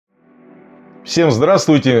Всем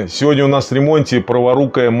здравствуйте! Сегодня у нас в ремонте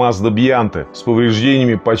праворукая Mazda Biante с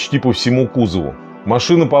повреждениями почти по всему кузову.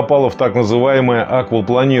 Машина попала в так называемое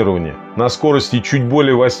аквапланирование. На скорости чуть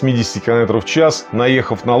более 80 км в час,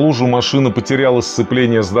 наехав на лужу, машина потеряла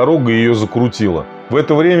сцепление с дорогой и ее закрутило. В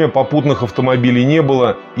это время попутных автомобилей не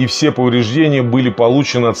было, и все повреждения были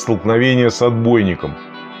получены от столкновения с отбойником.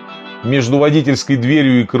 Между водительской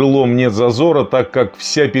дверью и крылом нет зазора, так как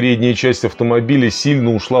вся передняя часть автомобиля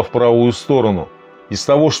сильно ушла в правую сторону. Из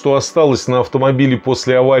того, что осталось на автомобиле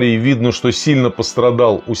после аварии, видно, что сильно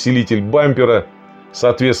пострадал усилитель бампера,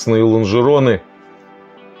 соответственно и лонжероны,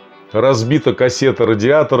 разбита кассета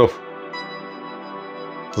радиаторов,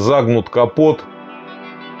 загнут капот,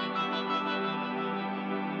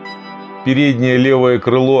 переднее левое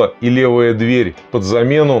крыло и левая дверь под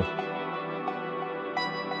замену.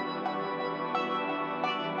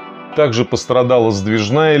 Также пострадала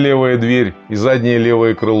сдвижная левая дверь и заднее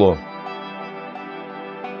левое крыло.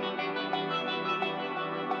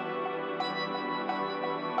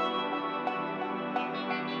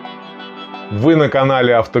 Вы на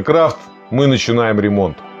канале Autocraft, мы начинаем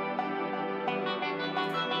ремонт.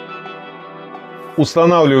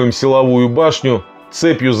 Устанавливаем силовую башню,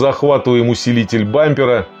 цепью захватываем усилитель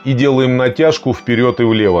бампера и делаем натяжку вперед и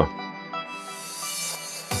влево.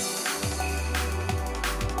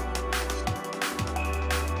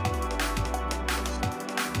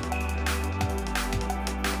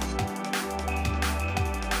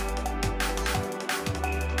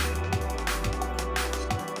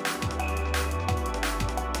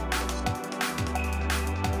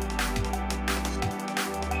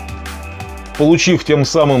 Получив тем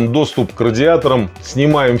самым доступ к радиаторам,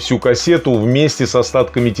 снимаем всю кассету вместе с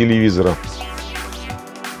остатками телевизора.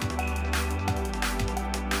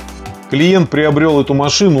 Клиент приобрел эту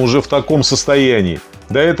машину уже в таком состоянии.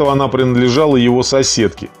 До этого она принадлежала его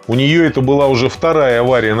соседке. У нее это была уже вторая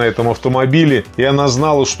авария на этом автомобиле, и она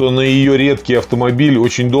знала, что на ее редкий автомобиль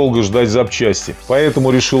очень долго ждать запчасти,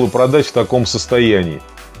 поэтому решила продать в таком состоянии.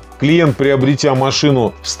 Клиент, приобретя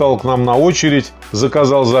машину, встал к нам на очередь,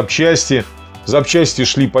 заказал запчасти. Запчасти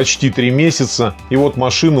шли почти 3 месяца, и вот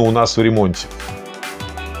машина у нас в ремонте.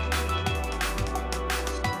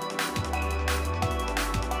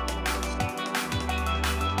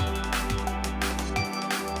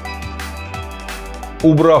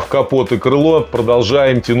 Убрав капот и крыло,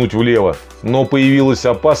 продолжаем тянуть влево, но появилась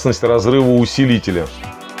опасность разрыва усилителя.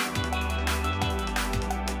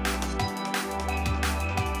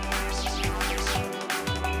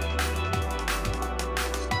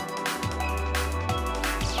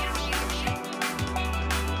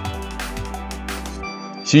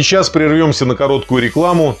 Сейчас прервемся на короткую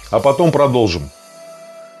рекламу, а потом продолжим.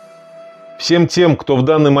 Всем тем, кто в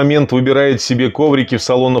данный момент выбирает себе коврики в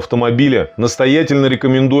салон автомобиля, настоятельно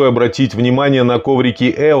рекомендую обратить внимание на коврики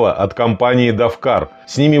Eva от компании Duffcar.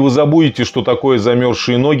 С ними вы забудете, что такое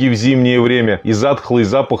замерзшие ноги в зимнее время и затхлый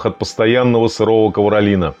запах от постоянного сырого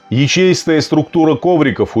ковролина. Ячеистая структура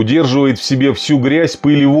ковриков удерживает в себе всю грязь,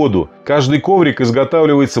 пыль и воду. Каждый коврик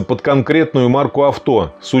изготавливается под конкретную марку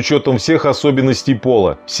авто, с учетом всех особенностей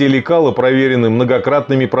пола. Все лекала проверены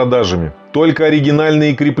многократными продажами. Только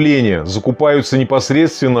оригинальные крепления закупаются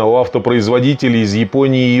непосредственно у автопроизводителей из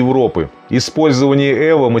Японии и Европы. Использование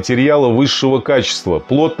Eva материала высшего качества,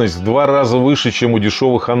 плотность в 2 раза выше, чем у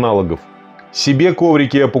дешевых аналогов. Себе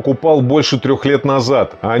коврики я покупал больше 3 лет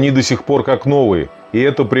назад, а они до сих пор как новые. И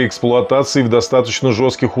это при эксплуатации в достаточно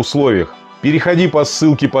жестких условиях. Переходи по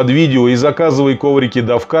ссылке под видео и заказывай коврики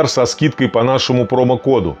Даффкар со скидкой по нашему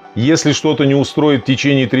промокоду. Если что-то не устроит в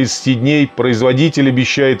течение 30 дней, производитель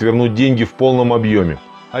обещает вернуть деньги в полном объеме.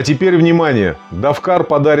 А теперь внимание! Даффкар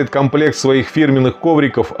подарит комплект своих фирменных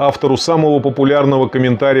ковриков автору самого популярного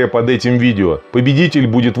комментария под этим видео. Победитель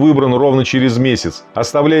будет выбран ровно через месяц.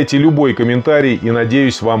 Оставляйте любой комментарий и,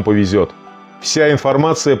 надеюсь, вам повезет. Вся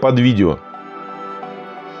информация под видео.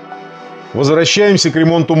 Возвращаемся к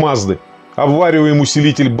ремонту Мазды. Обвариваем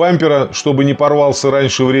усилитель бампера, чтобы не порвался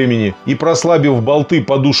раньше времени, и, прослабив болты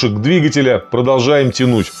подушек двигателя, продолжаем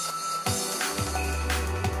тянуть.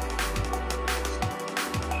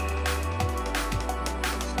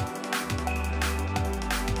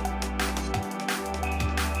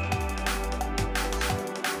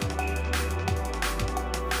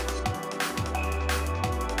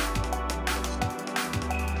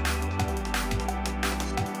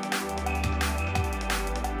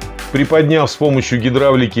 Приподняв с помощью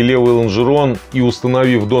гидравлики левый лонжерон и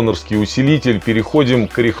установив донорский усилитель, переходим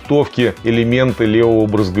к рихтовке элемента левого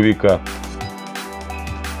брызговика.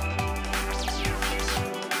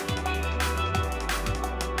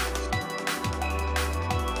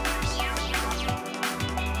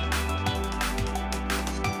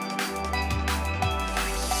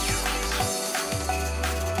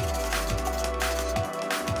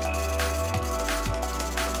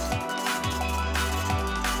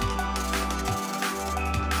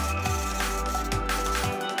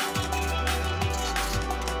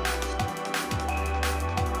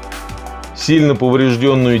 Сильно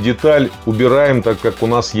поврежденную деталь убираем, так как у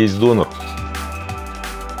нас есть донор.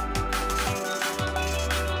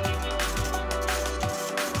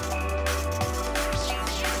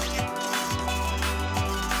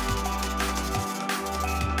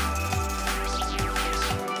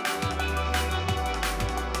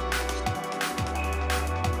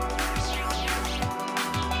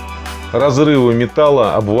 Разрывы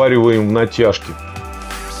металла обвариваем в натяжке.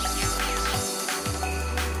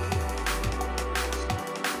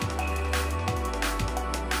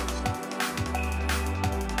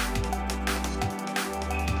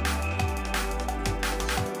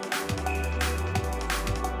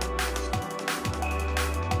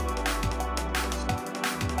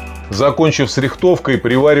 Закончив с рихтовкой,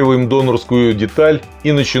 привариваем донорскую деталь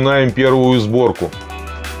и начинаем первую сборку.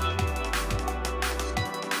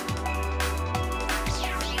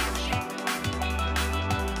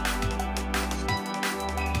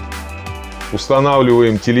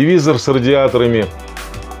 Устанавливаем телевизор с радиаторами.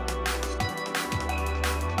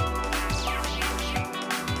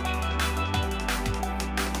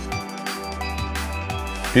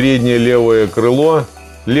 Переднее левое крыло.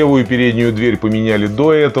 Левую переднюю дверь поменяли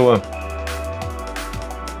до этого.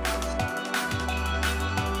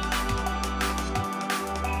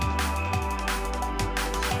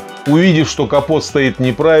 Увидев, что капот стоит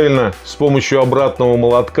неправильно, с помощью обратного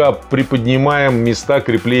молотка приподнимаем места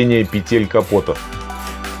крепления петель капота.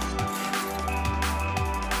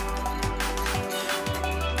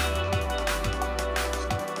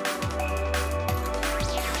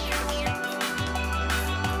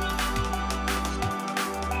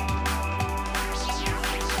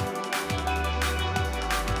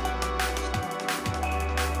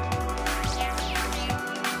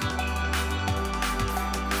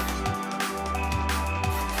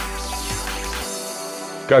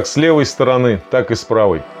 Как с левой стороны, так и с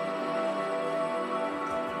правой.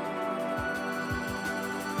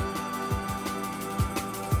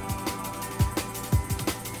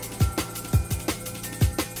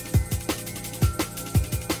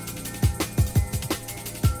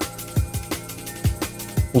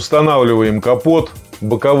 Устанавливаем капот,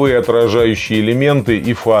 боковые отражающие элементы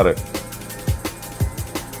и фары.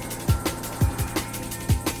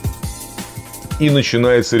 И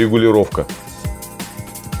начинается регулировка.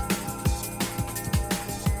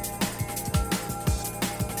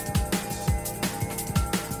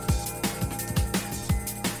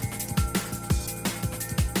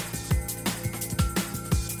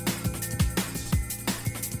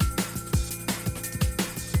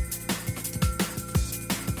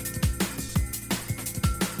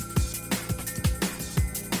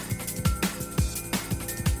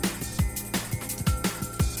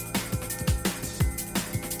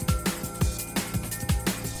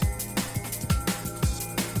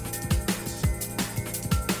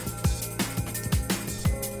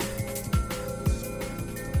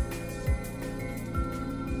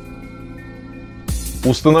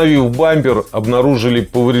 Установив бампер, обнаружили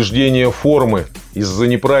повреждение формы из-за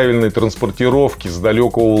неправильной транспортировки с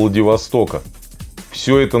далекого Владивостока.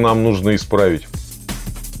 Все это нам нужно исправить.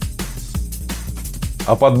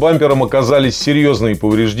 А под бампером оказались серьезные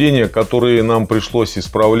повреждения, которые нам пришлось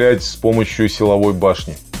исправлять с помощью силовой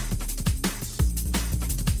башни.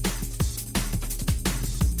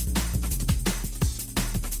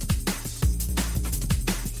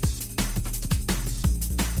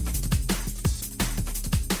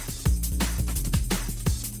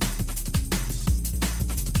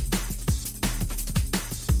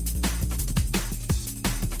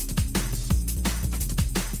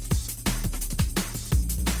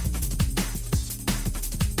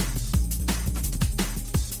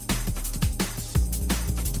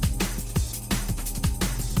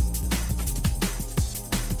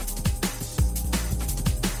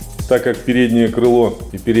 Так как переднее крыло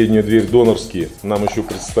и передняя дверь донорские, нам еще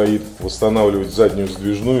предстоит восстанавливать заднюю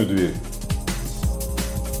сдвижную дверь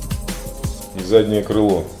и заднее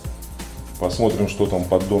крыло. Посмотрим, что там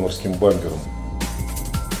под донорским бампером.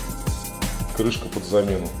 Крышка под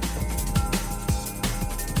замену.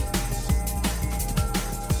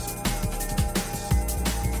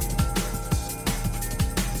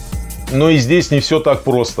 Но и здесь не все так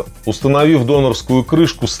просто. Установив донорскую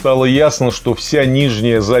крышку, стало ясно, что вся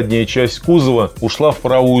нижняя задняя часть кузова ушла в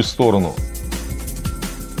правую сторону.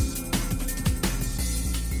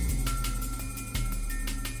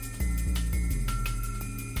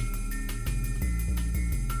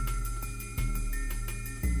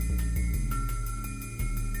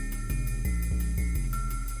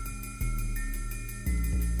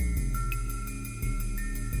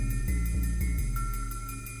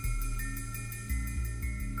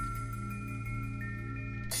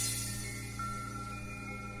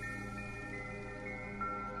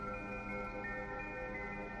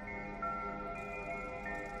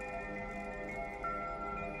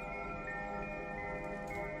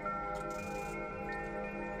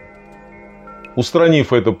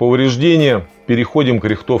 Устранив это повреждение, переходим к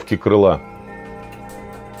рихтовке крыла.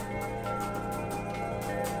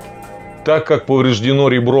 Так как повреждено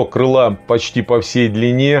ребро крыла почти по всей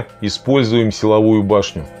длине, используем силовую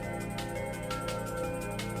башню.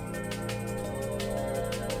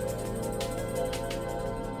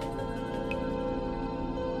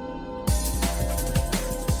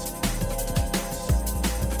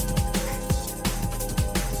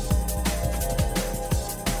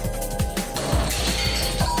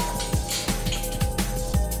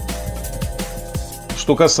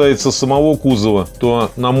 Что касается самого кузова,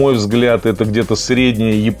 то, на мой взгляд, это где-то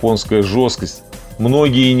средняя японская жесткость.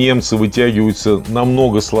 Многие немцы вытягиваются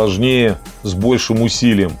намного сложнее, с большим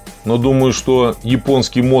усилием. Но думаю, что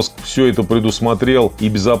японский мозг все это предусмотрел, и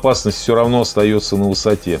безопасность все равно остается на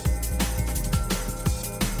высоте.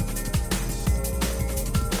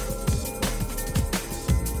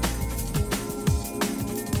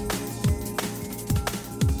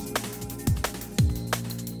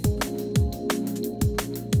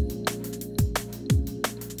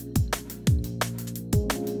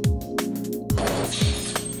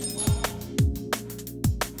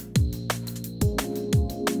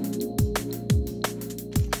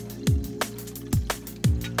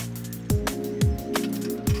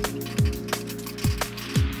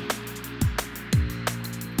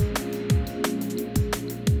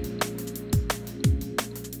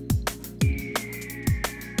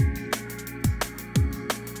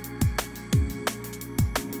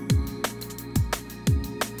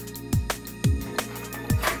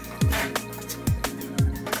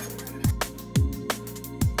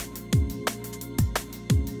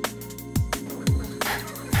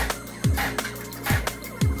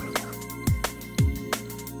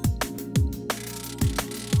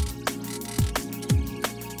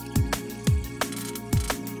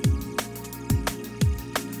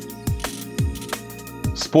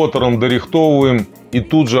 Споттером дорихтовываем и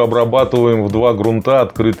тут же обрабатываем в 2 грунта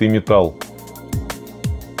открытый металл.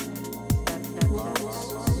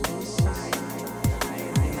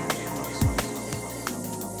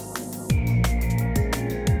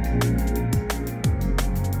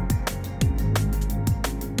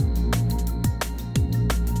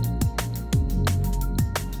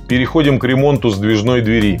 Переходим к ремонту сдвижной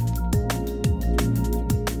двери.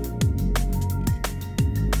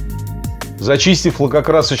 Зачистив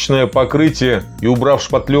лакокрасочное покрытие и убрав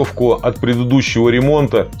шпатлевку от предыдущего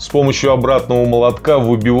ремонта, с помощью обратного молотка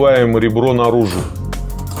выбиваем ребро наружу.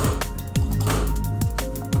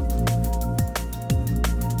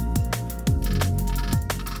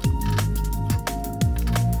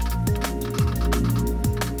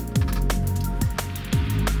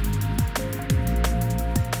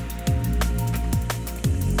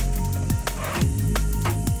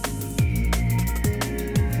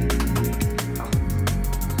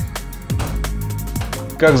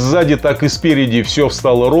 Как сзади, так и спереди все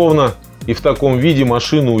встало ровно, и в таком виде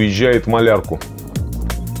машина уезжает в малярку.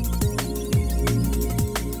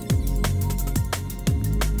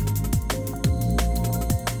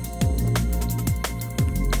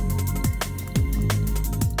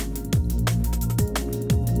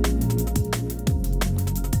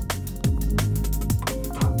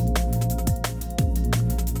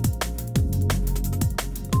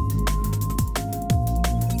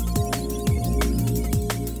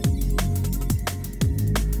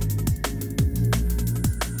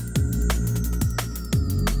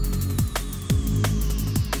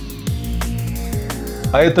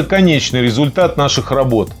 А это конечный результат наших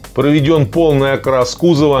работ. Проведен полный окрас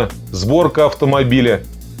кузова, сборка автомобиля.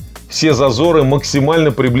 Все зазоры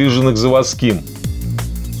максимально приближены к заводским.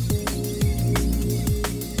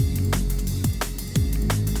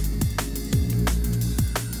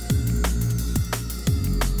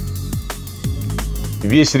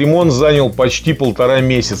 Весь ремонт занял почти 1,5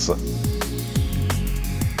 месяца.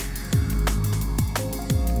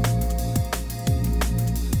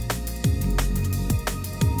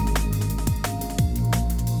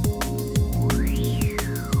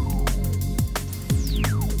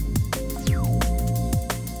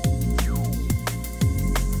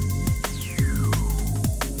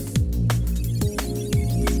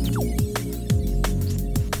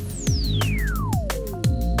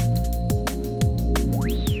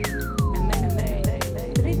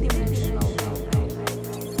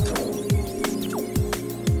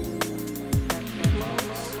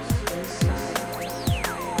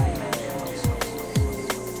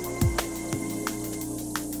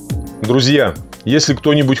 Друзья, если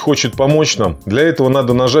кто-нибудь хочет помочь нам, для этого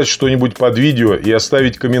надо нажать что-нибудь под видео и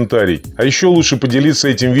оставить комментарий. А еще лучше поделиться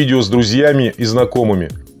этим видео с друзьями и знакомыми.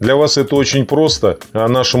 Для вас это очень просто, а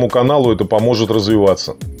нашему каналу это поможет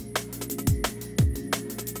развиваться.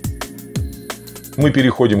 Мы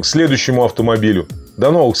переходим к следующему автомобилю. До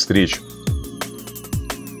новых встреч!